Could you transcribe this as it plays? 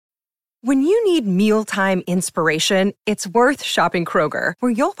When you need mealtime inspiration, it's worth shopping Kroger,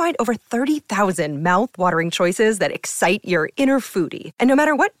 where you'll find over 30,000 mouth-watering choices that excite your inner foodie. And no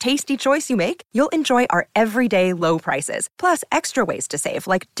matter what tasty choice you make, you'll enjoy our everyday low prices, plus extra ways to save,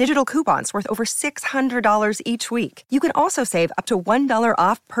 like digital coupons worth over $600 each week. You can also save up to $1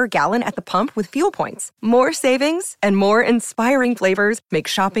 off per gallon at the pump with fuel points. More savings and more inspiring flavors make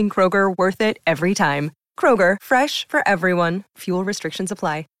shopping Kroger worth it every time. Kroger, fresh for everyone. Fuel restrictions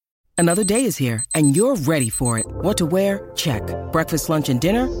apply. Another day is here, and you're ready for it. What to wear? Check. Breakfast, lunch, and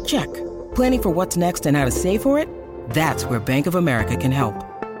dinner? Check. Planning for what's next and how to save for it? That's where Bank of America can help.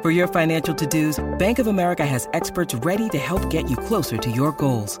 For your financial to-dos, Bank of America has experts ready to help get you closer to your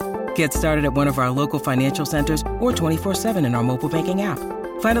goals. Get started at one of our local financial centers or 24/7 in our mobile banking app.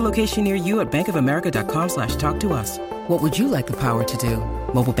 Find a location near you at bankofamerica.com/talktous. What would you like the power to do?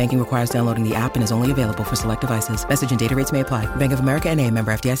 Mobile banking requires downloading the app and is only available for select devices. Message and data rates may apply. Bank of America N.A.,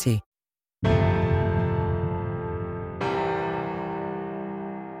 member FDIC.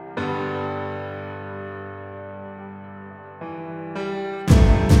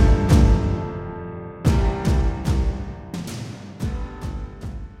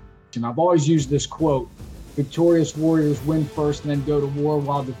 And I've always used this quote: victorious warriors win first and then go to war,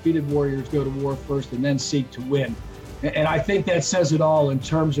 while defeated warriors go to war first and then seek to win. And I think that says it all in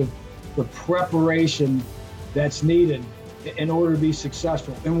terms of the preparation that's needed in order to be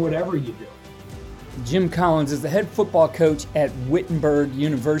successful in whatever you do. Jim Collins is the head football coach at Wittenberg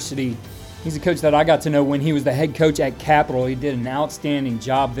University. He's a coach that I got to know when he was the head coach at Capital. He did an outstanding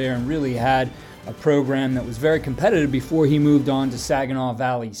job there and really had a program that was very competitive before he moved on to Saginaw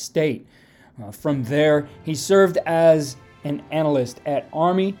Valley State. From there, he served as an analyst at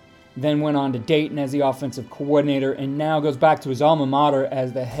Army, then went on to Dayton as the offensive coordinator, and now goes back to his alma mater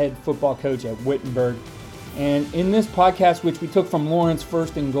as the head football coach at Wittenberg. And in this podcast, which we took from Lawrence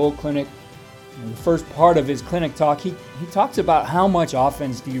First and Goal Clinic, the first part of his clinic talk, he talks about how much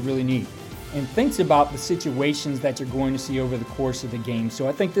offense do you really need, and thinks about the situations that you're going to see over the course of the game. So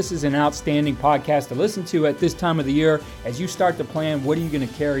I think this is an outstanding podcast to listen to at this time of the year as you start to plan what are you going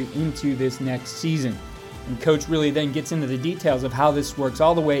to carry into this next season. And Coach really then gets into the details of how this works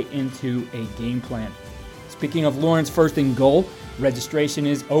all the way into a game plan. Speaking of Lawrence First and Goal, registration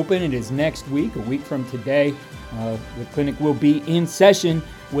is open. It is next week, a week from today. The clinic will be in session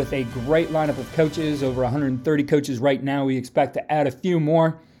with a great lineup of coaches, over 130 coaches right now. We expect to add a few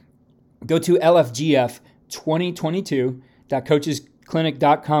more. Go to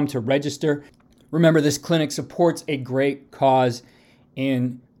lfgf2022.coachesclinic.com to register. Remember, this clinic supports a great cause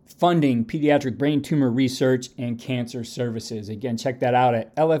in funding pediatric brain tumor research and cancer services. Again, check that out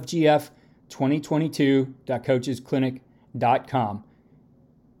at lfgf2022.coachesclinic.com.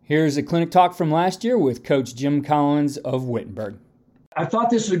 Here's a clinic talk from last year with Coach Jim Collins of Wittenberg. I thought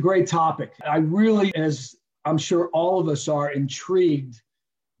this was a great topic. I really, as I'm sure all of us are, intrigued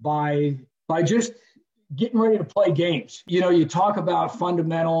by just getting ready to play games. You know, you talk about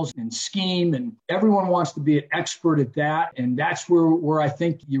fundamentals and scheme, and everyone wants to be an expert at that. And that's where I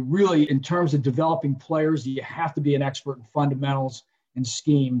think you really, in terms of developing players, you have to be an expert in fundamentals and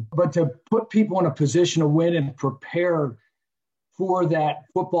scheme. But to put people in a position to win and prepare for that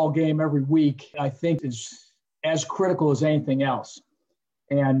football game every week, I think is as critical as anything else.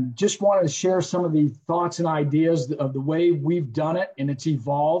 And just wanted to share some of the thoughts and ideas of the way we've done it, and it's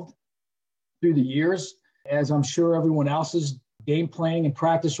evolved through the years, as I'm sure everyone else's game planning and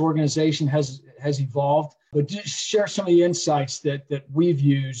practice organization has evolved. But just share some of the insights that we've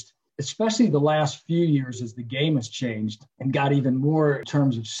used, especially the last few years as the game has changed and got even more in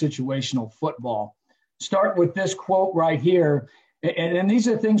terms of situational football. Start with this quote right here. And these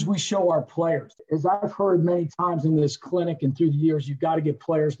are things we show our players. As I've heard many times in this clinic and through the years, you've got to get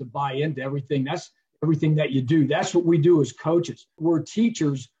players to buy into everything. That's everything that you do. That's what we do as coaches. We're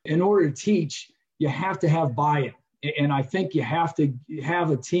teachers. In order to teach, you have to have buy-in. And I think you have to have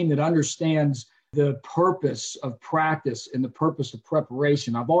a team that understands the purpose of practice and the purpose of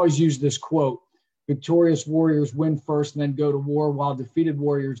preparation. I've always used this quote: victorious warriors win first and then go to war, while defeated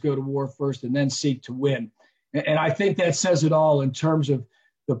warriors go to war first and then seek to win. And I think that says it all in terms of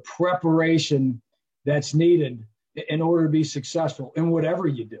the preparation that's needed in order to be successful in whatever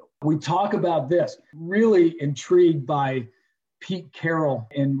you do. We talk about this. Really intrigued by Pete Carroll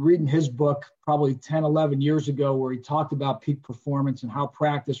and reading his book probably 10, 11 years ago, where he talked about peak performance and how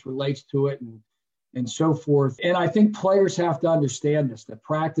practice relates to it and so forth. And I think players have to understand this, that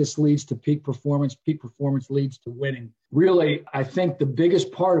practice leads to peak performance leads to winning. Really, I think the biggest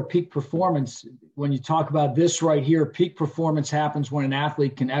part of peak performance, when you talk about this right here, peak performance happens when an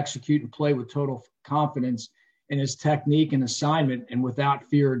athlete can execute and play with total confidence and his technique and assignment, and without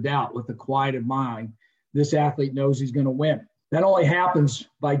fear or doubt, with a quiet mind, this athlete knows he's going to win. That only happens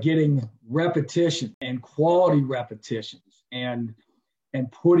by getting repetition and quality repetitions and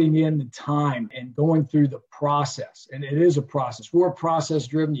putting in the time and going through the process. And it is a process. We're process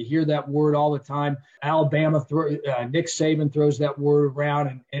driven. You hear that word all the time. Alabama, Nick Saban throws that word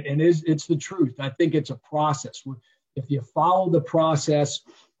around, and it's the truth. I think it's a process. If you follow the process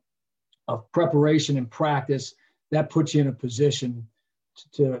of preparation and practice, that puts you in a position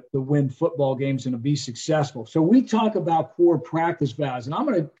to win football games and to be successful. So we talk about core practice values, and I'm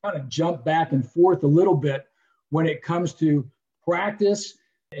going to kind of jump back and forth a little bit when it comes to practice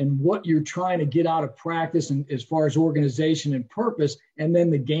and what you're trying to get out of practice, and as far as organization and purpose, and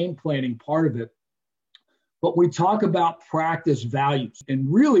then the game planning part of it. But we talk about practice values,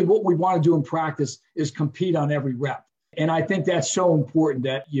 and really what we want to do in practice is compete on every rep. And I think that's so important,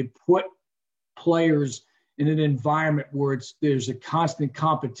 that you put players in an environment where there's a constant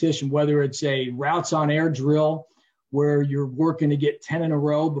competition, whether it's a routes on air drill where you're working to get 10 in a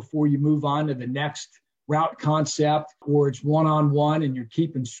row before you move on to the next route concept, or it's one-on-one and you're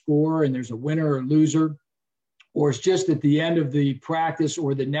keeping score and there's a winner or loser, or it's just at the end of the practice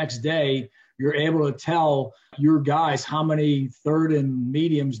or the next day, you're able to tell your guys how many third and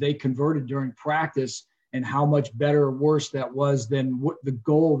mediums they converted during practice and how much better or worse that was than what the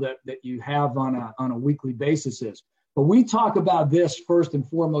goal that you have on a weekly basis is. But we talk about this first and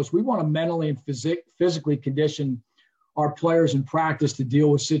foremost. We want to mentally and physically condition our players in practice to deal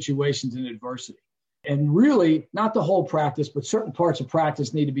with situations and adversity. And really, not the whole practice, but certain parts of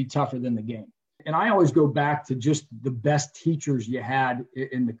practice need to be tougher than the game. And I always go back to just the best teachers you had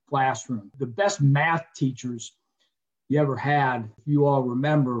in the classroom. The best math teachers you ever had, if you all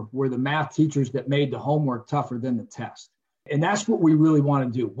remember, were the math teachers that made the homework tougher than the test. And that's what we really want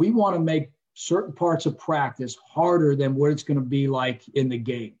to do. We want to make certain parts of practice harder than what it's going to be like in the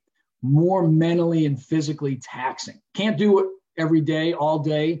game, more mentally and physically taxing. Can't do it every day, all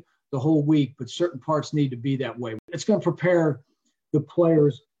day, the whole week, but certain parts need to be that way. It's going to prepare the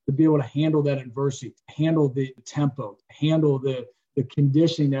players to be able to handle that adversity, handle the tempo, handle the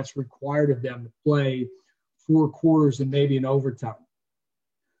conditioning that's required of them to play 4 quarters and maybe an overtime.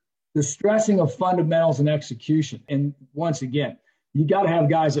 The stressing of fundamentals and execution. And once again, you got to have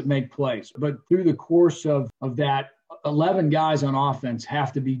guys that make plays. But through the course of that, 11 guys on offense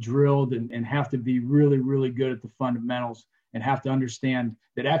have to be drilled and have to be really, really good at the fundamentals and have to understand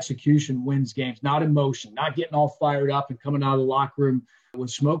that execution wins games, not emotion, not getting all fired up and coming out of the locker room with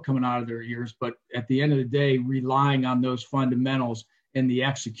smoke coming out of their ears, but at the end of the day, relying on those fundamentals and the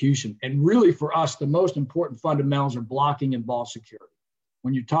execution. And really for us, the most important fundamentals are blocking and ball security.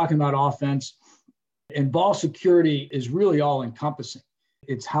 When you're talking about offense, and ball security is really all encompassing.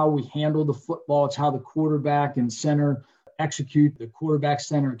 It's how we handle the football. It's how the quarterback and center execute the quarterback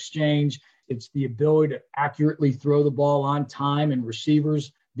center exchange. It's the ability to accurately throw the ball on time and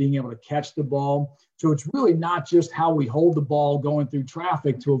receivers being able to catch the ball. So it's really not just how we hold the ball going through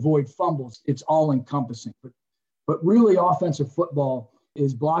traffic to avoid fumbles. It's all encompassing. But really offensive football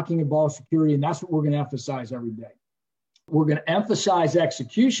is blocking and ball security, and that's what we're going to emphasize every day. We're going to emphasize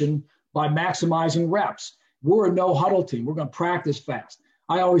execution by maximizing reps. We're a no-huddle team. We're going to practice fast.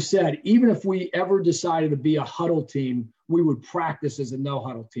 I always said, even if we ever decided to be a huddle team, we would practice as a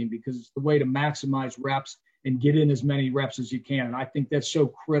no-huddle team because it's the way to maximize reps and get in as many reps as you can. And I think that's so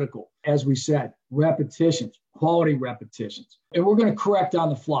critical. As we said, repetitions, quality repetitions. And we're going to correct on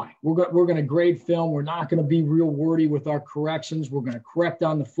the fly. We're going to grade film. We're not going to be real wordy with our corrections. We're going to correct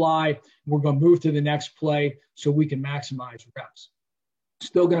on the fly. We're going to move to the next play so we can maximize reps.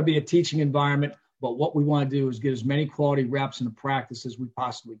 Still going to be a teaching environment, but what we want to do is get as many quality reps in the practice as we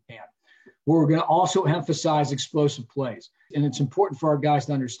possibly can. We're going to also emphasize explosive plays. And it's important for our guys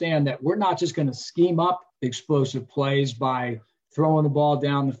to understand that we're not just going to scheme up explosive plays by throwing the ball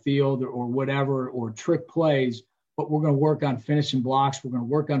down the field or whatever, or trick plays, but we're going to work on finishing blocks. We're going to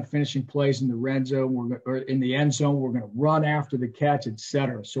work on finishing plays in the red zone or in the end zone. We're going to run after the catch, et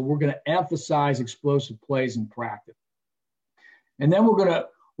cetera. So we're going to emphasize explosive plays in practice. And then we're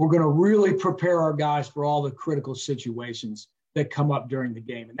going to really prepare our guys for all the critical situations that come up during the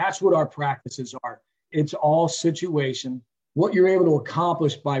game. And that's what our practices are. It's all situation. What you're able to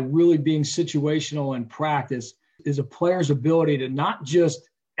accomplish by really being situational in practice is a player's ability to not just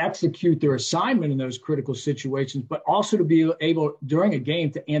execute their assignment in those critical situations, but also to be able during a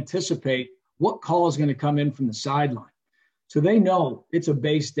game to anticipate what call is going to come in from the sideline. So they know it's a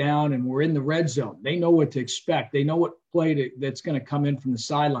base down and we're in the red zone. They know what to expect. They know what play that's going to come in from the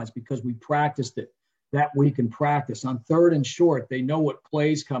sidelines because we practiced it that week in practice. On third and short, they know what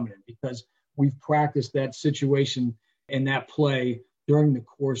plays coming in because we've practiced that situation and that play during the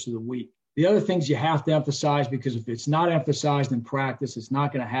course of the week. The other things you have to emphasize, because if it's not emphasized in practice, it's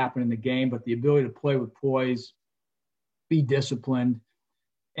not going to happen in the game, but the ability to play with poise, be disciplined,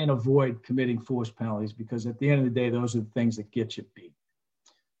 and avoid committing foolish penalties, because at the end of the day, those are the things that get you beat.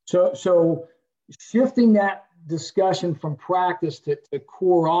 So shifting that discussion from practice to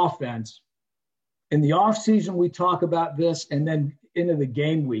core offense, in the offseason, we talk about this, and then into the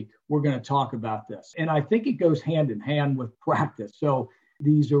game week, we're going to talk about this. And I think it goes hand in hand with practice. So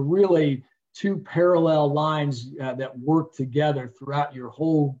these are really two parallel lines that work together throughout your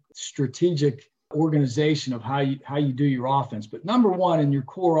whole strategic organization of how you do your offense. But number one, in your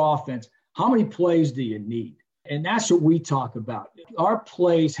core offense, how many plays do you need? And that's what we talk about. Our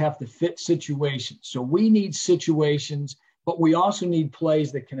plays have to fit situations. So we need situations, but we also need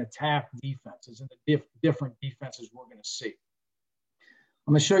plays that can attack defenses and the different defenses we're going to see.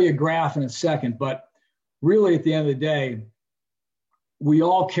 I'm going to show you a graph in a second, but really at the end of the day, we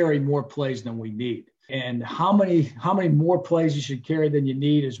all carry more plays than we need. And how many more plays you should carry than you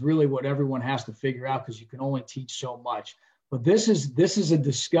need is really what everyone has to figure out, because you can only teach so much. But this is a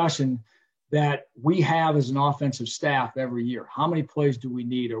discussion that we have as an offensive staff every year. How many plays do we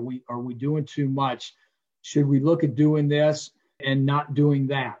need? Are we doing too much? Should we look at doing this and not doing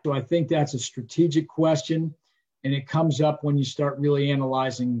that? So I think that's a strategic question, and it comes up when you start really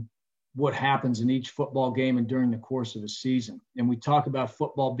analyzing what happens in each football game and during the course of a season. And we talk about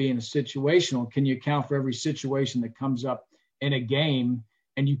football being a situational. Can you account for every situation that comes up in a game,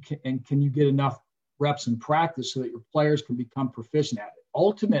 and can you get enough reps in practice so that your players can become proficient at it?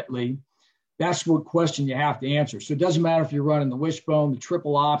 Ultimately, that's what question you have to answer. So it doesn't matter if you're running the wishbone, the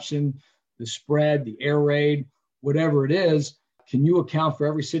triple option, the spread, the air raid, whatever it is. Can you account for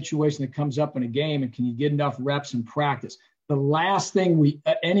every situation that comes up in a game, and can you get enough reps in practice? The last thing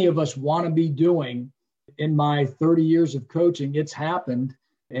any of us want to be doing, in my 30 years of coaching, it's happened.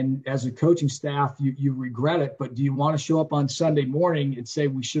 And as a coaching staff, you regret it, but do you want to show up on Sunday morning and say,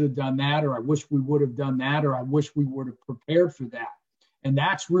 we should have done that, or I wish we would have done that, or I wish we would have prepared for that? And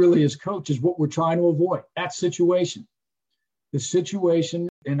that's really, as coaches, what we're trying to avoid, that situation. The situation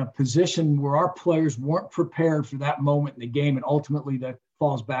in a position where our players weren't prepared for that moment in the game, and ultimately that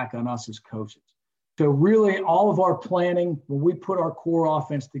falls back on us as coaches. So really, all of our planning, when we put our core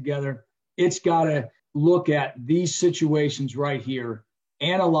offense together, it's got to look at these situations right here,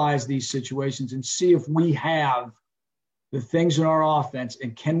 analyze these situations, and see if we have the things in our offense,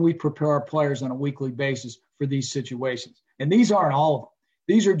 and can we prepare our players on a weekly basis for these situations. And these aren't all of them.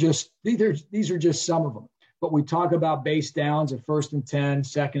 These are just some of them. But we talk about base downs at 1st and 10,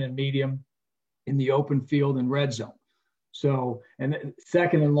 2nd and medium, in the open field and red zone. So, and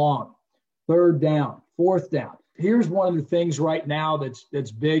 2nd and long, 3rd down, 4th down. Here's one of the things right now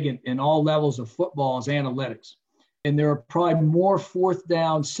that's big in all levels of football is analytics. And there are probably more 4th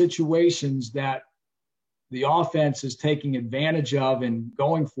down situations that the offense is taking advantage of and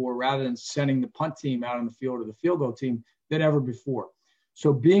going for, rather than sending the punt team out on the field or the field goal team, than ever before.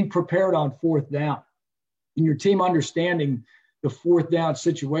 So being prepared on 4th down, and your team understanding the 4th down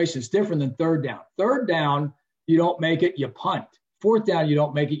situation is different than 3rd down. 3rd down, you don't make it, you punt. 4th down, you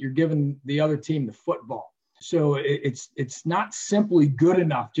don't make it, you're giving the other team the football. So it's not simply good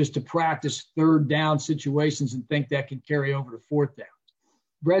enough just to practice 3rd down situations and think that can carry over to 4th down.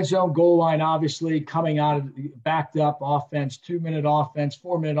 Red zone, goal line, obviously coming out of the backed up offense, 2-minute offense,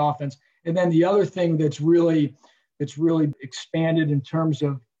 4-minute offense. And then the other thing that's really expanded in terms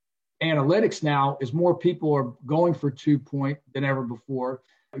of analytics now is more people are going for 2-point than ever before,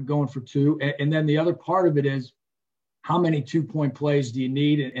 going for 2. And then the other part of it is, how many 2-point plays do you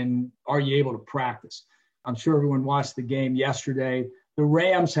need, and are you able to practice? I'm sure everyone watched the game yesterday. The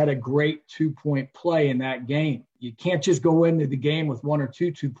Rams had a great 2-point play in that game. You can't just go into the game with 1 or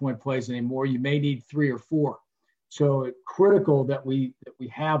 2 2-point plays anymore. You may need 3 or 4. So it's critical that we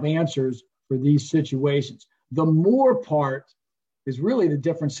have answers for these situations. The more part is really the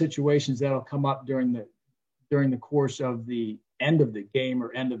different situations that'll come up during the course of the end of the game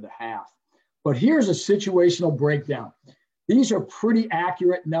or end of the half. But here's a situational breakdown. These are pretty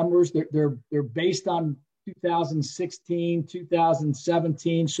accurate numbers. They're based on 2016,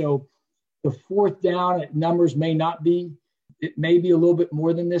 2017. So the 4th down numbers may not be, it may be a little bit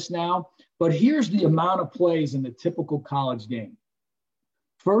more than this now. But here's the amount of plays in the typical college game.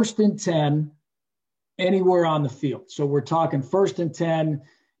 1st and 10, anywhere on the field. So we're talking 1st and 10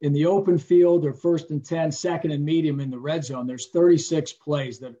 in the open field, or 1st and 10, 2nd and medium in the red zone. There's 36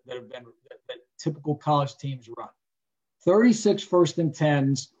 plays that typical college teams run. 36 1st and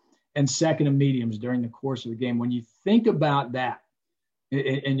 10s and 2nd and mediums during the course of the game. When you think about that,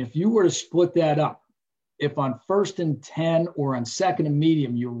 And if you were to split that up, if on 1st and 10 or on 2nd and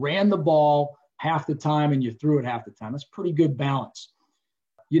medium, you ran the ball half the time and you threw it half the time, that's pretty good balance.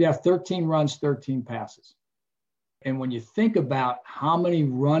 You'd have 13 runs, 13 passes. And when you think about how many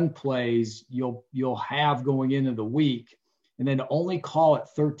run plays you'll have going into the week, and then to only call it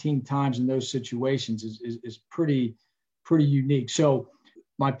 13 times in those situations is pretty unique. So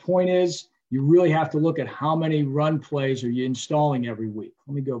my point is, you really have to look at how many run plays are you installing every week.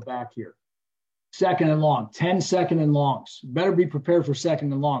 Let me go back here. 2nd and long, 10 2nd and longs. Better be prepared for 2nd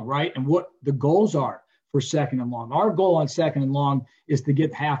and long, right? And what the goals are for 2nd and long. Our goal on 2nd and long is to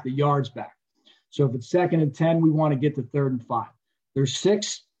get half the yards back. So if it's 2nd and 10, we want to get to 3rd and 5. There's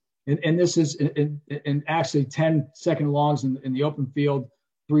 6, and this is in actually 10 2nd and longs in the open field,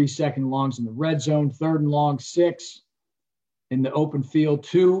 3 2nd and longs in the red zone, 3rd and long, 6 in the open field,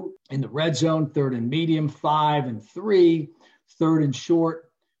 2 in the red zone, 3rd and medium, 5 and 3, 3rd and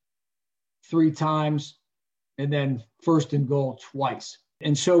short 3 times, and then 1st and goal twice.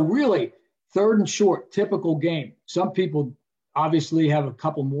 And so really, 3rd and short, typical game. Some people obviously have a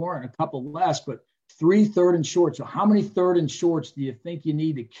couple more and a couple less, but 3 3rd and short. So how many 3rd and shorts do you think you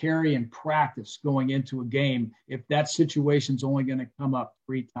need to carry and practice going into a game if that situation's only going to come up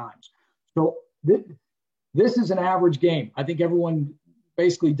 3 times? So this is an average game. I think everyone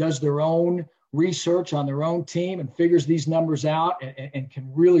basically does their own research on their own team and figures these numbers out and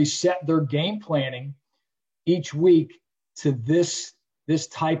can really set their game planning each week to this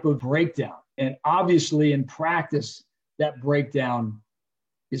type of breakdown. And obviously in practice, that breakdown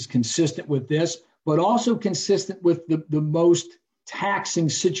is consistent with this, but also consistent with the most taxing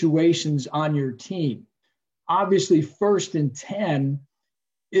situations on your team. Obviously, 1st and 10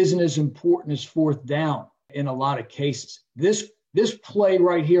 isn't as important as 4th down in a lot of cases. This play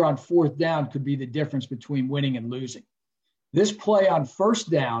right here on 4th down could be the difference between winning and losing. This play on 1st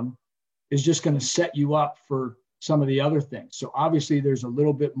down is just going to set you up for some of the other things. So obviously there's a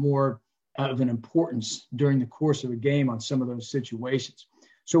little bit more of an importance during the course of a game on some of those situations.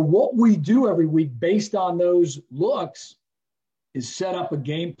 So what we do every week based on those looks is set up a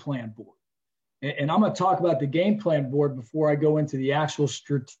game plan board. And I'm going to talk about the game plan board before I go into the actual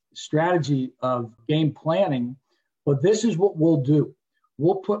strategy of game planning. But this is what we'll do.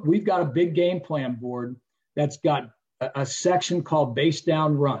 We've got a big game plan board that's got a section called base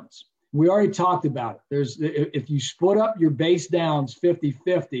down runs. We already talked about it. If you split up your base downs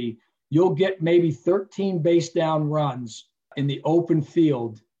 50-50, you'll get maybe 13 base down runs in the open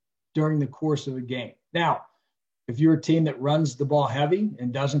field during the course of a game. Now, if you're a team that runs the ball heavy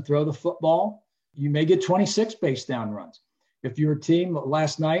and doesn't throw the football, you may get 26 base down runs. If you're a team,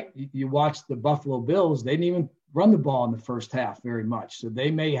 last night you watched the Buffalo Bills, they didn't even run the ball in the first half very much. So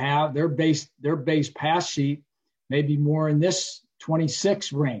they may have their base pass sheet maybe more in this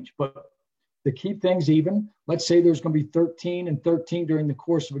 26 range. But to keep things even, let's say there's going to be 13 and 13 during the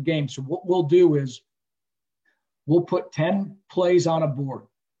course of a game. So what we'll do is we'll put 10 plays on a board.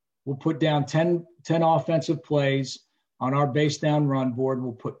 We'll put down 10 offensive plays on our base down run board.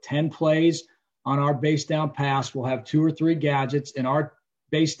 We'll put 10 plays on our base down pass. We'll have 2 or 3 gadgets. In our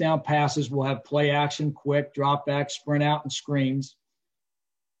base down passes, we'll have play action, quick, drop back, sprint out, and screens.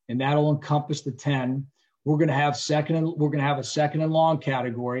 And that'll encompass the 10. We're going to have a 2nd and long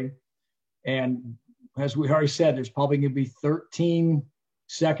category. And as we already said, there's probably going to be 13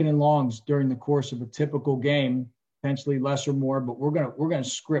 2nd and longs during the course of a typical game, potentially less or more, but we're going to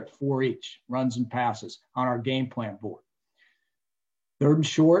script 4 each, runs and passes, on our game plan board. 3rd and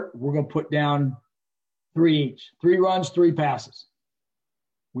short, we're going to put down 3 each, 3 runs, 3 passes.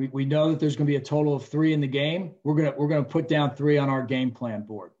 We know that there's going to be a total of 3 in the game. We're going to put down 3 on our game plan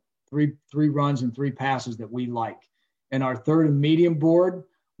board, 3 runs and 3 passes that we like. And our 3rd and medium board,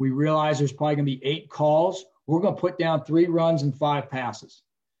 we realize there's probably going to be 8 calls. We're going to put down 3 runs and 5 passes.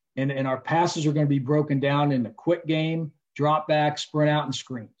 And our passes are going to be broken down into quick game, drop back, sprint out, and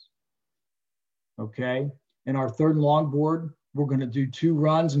screens. Okay. And our 3rd and long board, we're going to do 2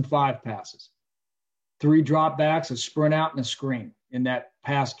 runs and 5 passes, 3 drop backs, a sprint out, and a screen in that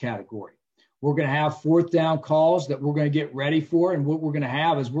pass category. We're going to have 4th down calls that we're going to get ready for. And what we're going to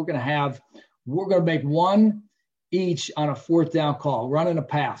have is we're going to make 1 each on a 4th down call, running a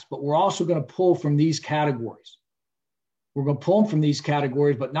pass, but we're also going to pull from these categories. We're going to pull them from these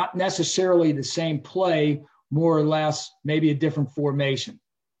categories, but not necessarily the same play, more or less, maybe a different formation,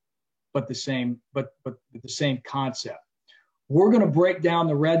 but the same concept. We're going to break down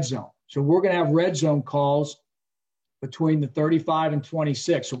the red zone. So we're going to have red zone calls between the 35 and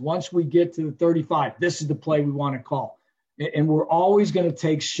 26. So once we get to the 35, this is the play we want to call. And we're always going to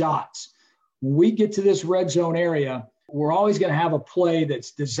take shots. When we get to this red zone area, we're always going to have a play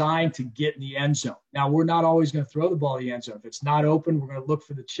that's designed to get in the end zone. Now, we're not always going to throw the ball in the end zone. If it's not open, we're going to look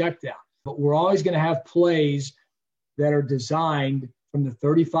for the check down. But we're always going to have plays that are designed from the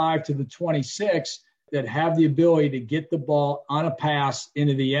 35 to the 26 that have the ability to get the ball on a pass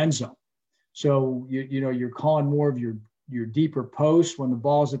into the end zone. So, you're calling more of your deeper post when the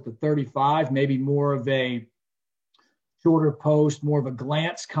ball's at the 35, maybe more of a shorter post, more of a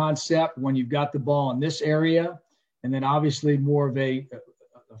glance concept when you've got the ball in this area, and then obviously more of a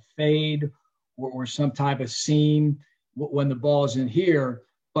fade or some type of seam when the ball is in here.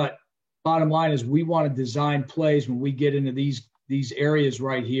 But bottom line is we want to design plays when we get into these areas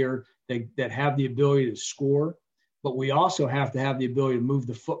right here that have the ability to score, but we also have to have the ability to move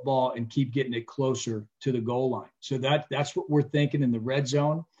the football and keep getting it closer to the goal line. So that's what we're thinking in the red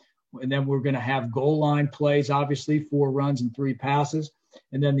zone. And then we're going to have goal line plays, obviously 4 runs and 3 passes.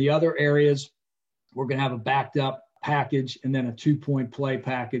 And then the other areas, we're going to have a backed up package and then a 2-point play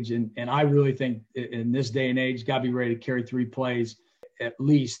package. And I really think in this day and age, got to be ready to carry 3 plays at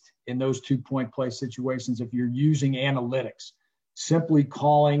least in those 2-point play situations. If you're using analytics, simply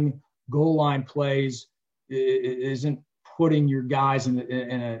calling goal line plays isn't putting your guys in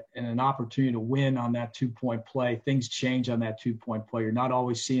an opportunity to win on that 2-point play. Things change on that 2-point play. You're not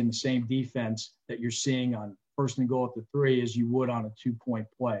always seeing the same defense that you're seeing on first and goal at the 3 as you would on a 2-point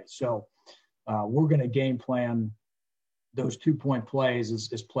play. So we're going to game plan those 2-point plays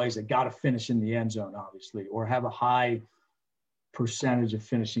as plays that got to finish in the end zone, obviously, or have a high percentage of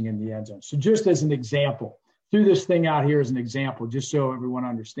finishing in the end zone. So just as an example, threw this thing out here as an example, just so everyone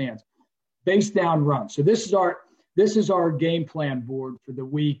understands. Base down run. So this is our game plan board for the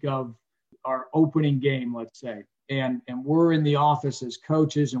week of our opening game, let's say. And we're in the office as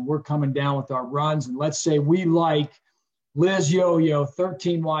coaches and we're coming down with our runs. And let's say we like Liz Yo-Yo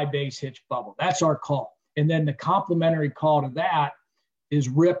 13 wide base hitch bubble. That's our call. And then the complementary call to that is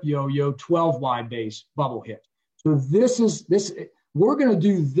Rip Yo-Yo 12 wide base bubble hitch. So we're going to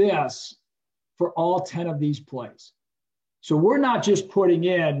do this for all 10 of these plays. So we're not just putting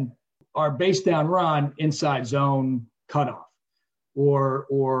in our base down run inside zone cutoff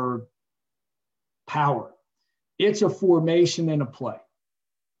or power. It's a formation and a play.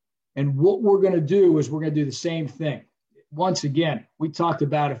 And what we're going to do is we're going to do the same thing. Once again, we talked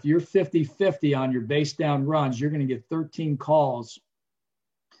about if you're 50-50 on your base down runs, you're going to get 13 calls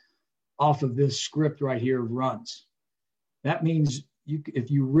off of this script right here of runs. That means if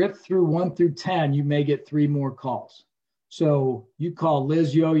you rip through 1 through 10, you may get 3 more calls. So you call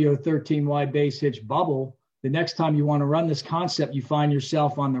Liz Yo-Yo 13 wide base hitch bubble. The next time you want to run this concept, you find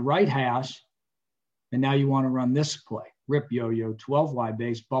yourself on the right hash, and now you want to run this play, Rip Yo-Yo 12 wide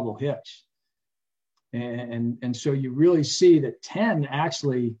base bubble hitch. And so you really see that 10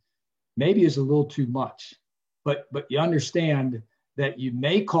 actually maybe is a little too much, but you understand that you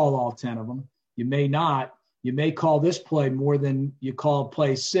may call all 10 of them. You may not. You may call this play more than you call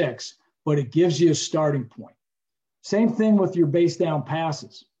play 6, but it gives you a starting point. Same thing with your base down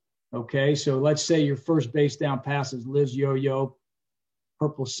passes. Okay, so let's say your first base down pass is Liz Yo-Yo,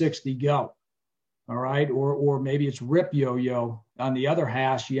 purple 60, go. All right, or maybe it's Rip Yo-Yo on the other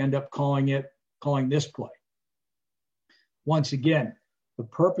hash. You end up calling this play. Once again, the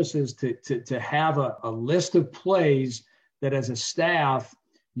purpose is to have a list of plays that as a staff,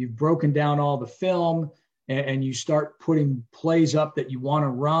 you've broken down all the film and you start putting plays up that you want to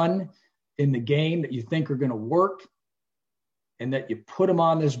run in the game that you think are going to work, and that you put them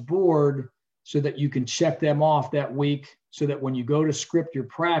on this board so that you can check them off that week, so that when you go to script your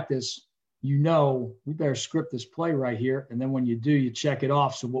practice, we better script this play right here. And then when you do, you check it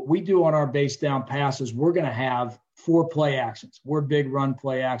off. So what we do on our base down passes, we're going to have 4 play actions. We're a big run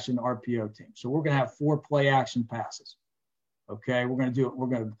play action RPO team. So we're going to have 4 play action passes. Okay, we're going to do it. We're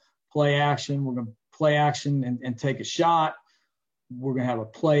going to play action. We're going to play action and take a shot. We're going to have a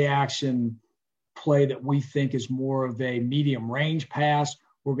play action play that we think is more of a medium range pass.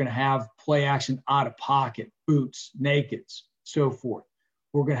 We're going to have play action out of pocket, boots, nakeds, so forth.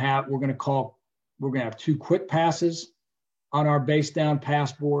 We're going to have 2 quick passes on our base down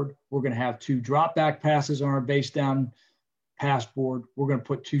pass board. We're going to have 2 drop back passes on our base down pass board. We're going to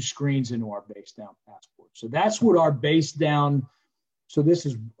put 2 screens into our base down pass board. So that's what our base down. So this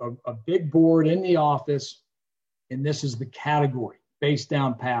is a big board in the office, and this is the category, base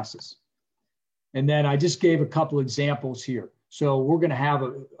down passes. And then I just gave a couple examples here. So we're going to have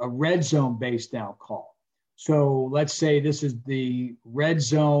a red zone base down call. So let's say this is the red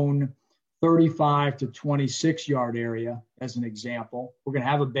zone 35 to 26 yard area as an example. We're going to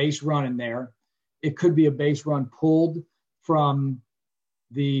have a base run in there. It could be a base run pulled from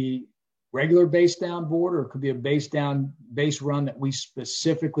the regular base down board, or it could be a base run that we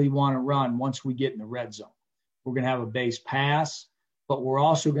specifically want to run once we get in the red zone. We're going to have a base pass, but we're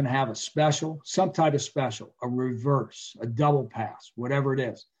also going to have a special, some type of special, a reverse, a double pass, whatever it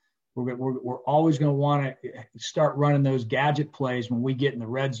is. We're always going to want to start running those gadget plays when we get in the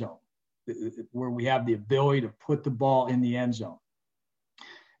red zone, where we have the ability to put the ball in the end zone.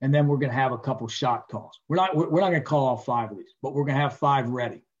 And then we're going to have a couple shot calls. We're not going to call all 5 of these, but we're going to have 5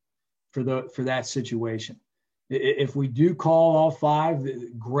 ready for that situation. If we do call all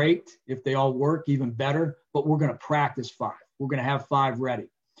 5, great. If they all work, even better. But we're going to practice 5. We're going to have 5 ready.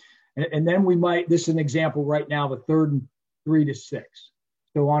 And then we might, this is an example right now of a 3rd and 3 to 6.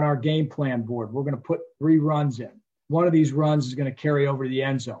 So on our game plan board, we're going to put 3 runs in. One of these runs is going to carry over to the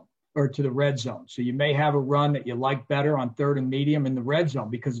end zone or to the red zone. So you may have a run that you like better on 3rd and medium in the red zone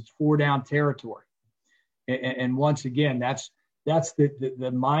because it's 4 down territory. And once again, that's the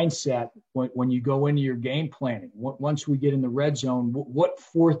mindset when you go into your game planning. Once we get in the red zone, what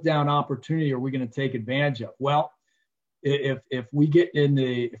 4th down opportunity are we going to take advantage of? Well, if we get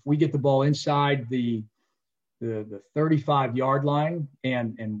the ball inside the 35-yard line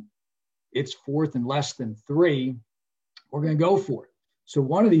and it's 4th and less than 3, we're going to go for it. So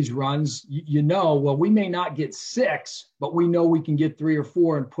one of these runs, well, we may not get 6, but we know we can get 3 or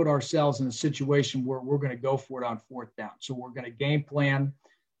 4 and put ourselves in a situation where we're going to go for it on 4th down. So we're going to game plan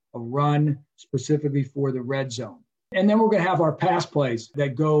a run specifically for the red zone. And then we're going to have our pass plays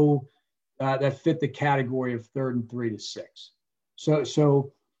that go that fit the category of 3rd and 3 to 6.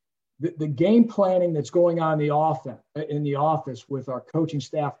 So the game planning that's going on in the office with our coaching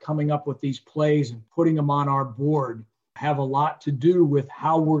staff coming up with these plays and putting them on our board have a lot to do with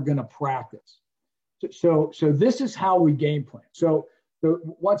how we're going to practice. So this is how we game plan. So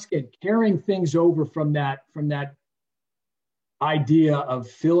once again, carrying things over from that idea of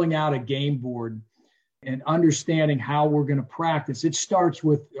filling out a game board and understanding how we're going to practice, it starts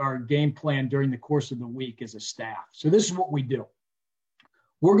with our game plan during the course of the week as a staff. So this is what we do.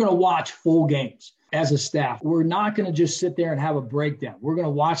 We're going to watch full games as a staff. We're not going to just sit there and have a breakdown. We're going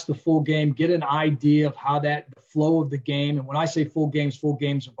to watch the full game, get an idea of how the flow of the game. And when I say full games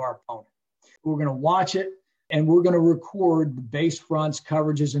of our opponent. We're going to watch it, and we're going to record the base fronts,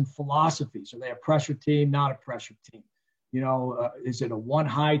 coverages, and philosophies. Are they a pressure team, not a pressure team? Is it a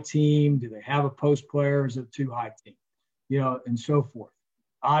 1-high team? Do they have a post player? Is it a 2-high team? And so forth.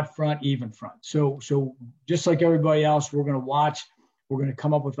 Odd front, even front. So just like everybody else, we're going to watch. We're going to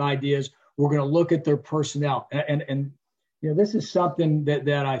come up with ideas. We're going to look at their personnel. And this is something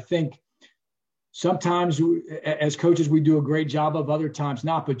that I think sometimes as coaches we do a great job of, other times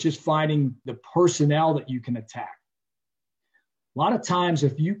not, but just finding the personnel that you can attack. A lot of times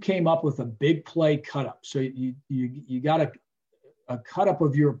if you came up with a big play cut up, so you got a cut up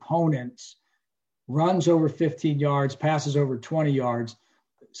of your opponents, runs over 15 yards, passes over 20 yards,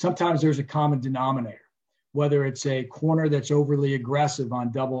 sometimes there's a common denominator. Whether it's a corner that's overly aggressive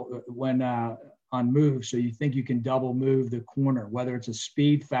on on move, so you think you can double move the corner, whether it's a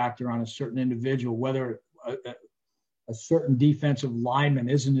speed factor on a certain individual, whether a certain defensive lineman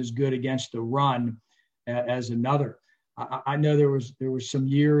isn't as good against the run as another. I know there was some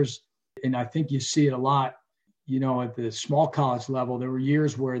years, and I think you see it a lot, at the small college level, there were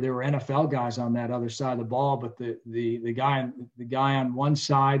years where there were NFL guys on that other side of the ball, but the guy on one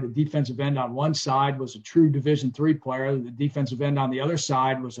side, the defensive end on one side was a true Division III player. The defensive end on the other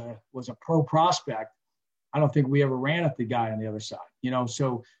side was a pro prospect. I don't think we ever ran at the guy on the other side.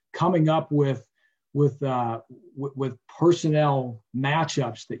 So coming up with personnel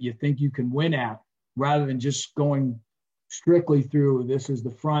matchups that you think you can win at, rather than just going strictly through this is the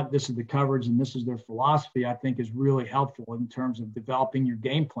front, this is the coverage, and this is their philosophy, I think is really helpful in terms of developing your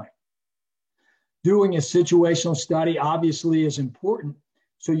game plan. Doing a situational study obviously is important.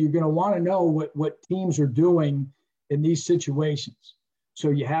 So you're going to want to know what teams are doing in these situations. So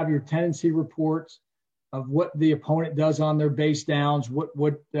you have your tendency reports of what the opponent does on their base downs, what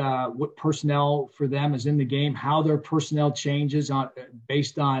personnel for them is in the game, how their personnel changes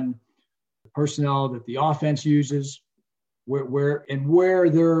based on the personnel that the offense uses, where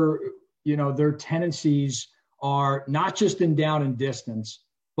their tendencies are, not just in down and distance,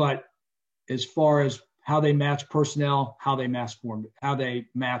 but as far as how they match personnel, how they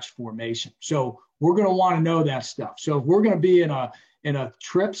match formation. So we're going to want to know that stuff. So if we're going to be in a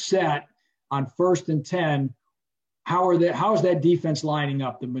trip set on 1st and 10, how is that defense lining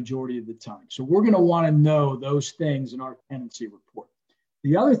up the majority of the time? So we're going to want to know those things in our tendency report.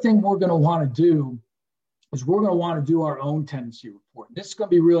 The other thing we're going to want to do is we're going to want to do our own tendency report. This is going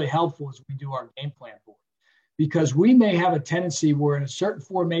to be really helpful as we do our game plan board, because we may have a tendency where in a certain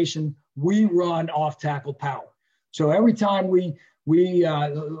formation, we run off tackle power. So every time we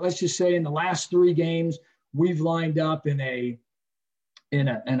let's just say in the last 3 games, we've lined up in a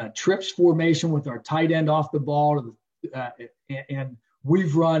trips formation with our tight end off the ball, and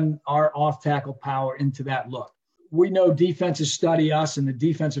we've run our off tackle power into that look. We know defenses study us, and the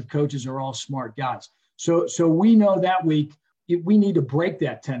defensive coaches are all smart guys. So we know that week we need to break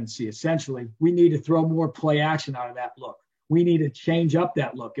that tendency. Essentially, we need to throw more play action out of that look. We need to change up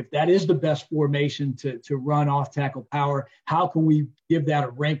that look. If that is the best formation to run off tackle power, how can we give that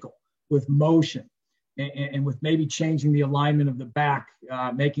a wrinkle with motion and with maybe changing the alignment of the back,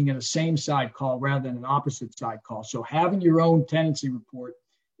 making it a same side call rather than an opposite side call. So having your own tendency report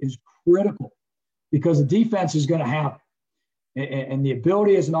is critical because the defense is going to have it. And the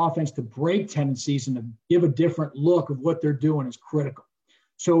ability as an offense to break tendencies and to give a different look of what they're doing is critical.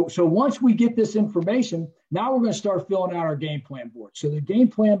 So once we get this information, now we're going to start filling out our game plan board. So the game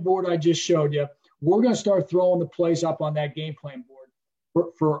plan board I just showed you, we're going to start throwing the plays up on that game plan board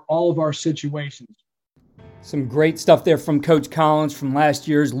for all of our situations. Some great stuff there from Coach Collins from last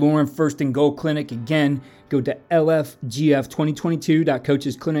year's Lauren First and Goal Clinic. Again, go to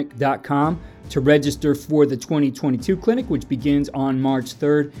lfgf2022.coachesclinic.com to register for the 2022 clinic, which begins on March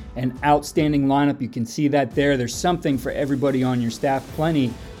 3rd. An outstanding lineup. You can see that there. There's something for everybody on your staff.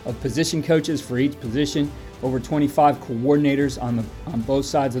 Plenty of position coaches for each position. Over 25 coordinators on both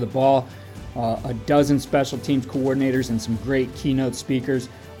sides of the ball. A dozen special teams coordinators and some great keynote speakers.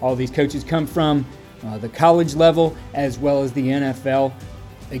 All these coaches come from the college level as well as the NFL.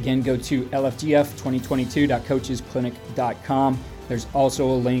 Again, go to lfgf2022.coachesclinic.com. There's also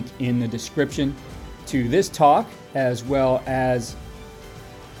a link in the description to this talk as well as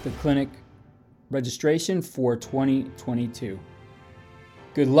the clinic registration for 2022.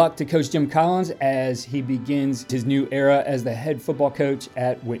 Good luck to Coach Jim Collins as he begins his new era as the head football coach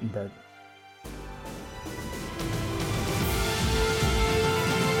at Wittenberg.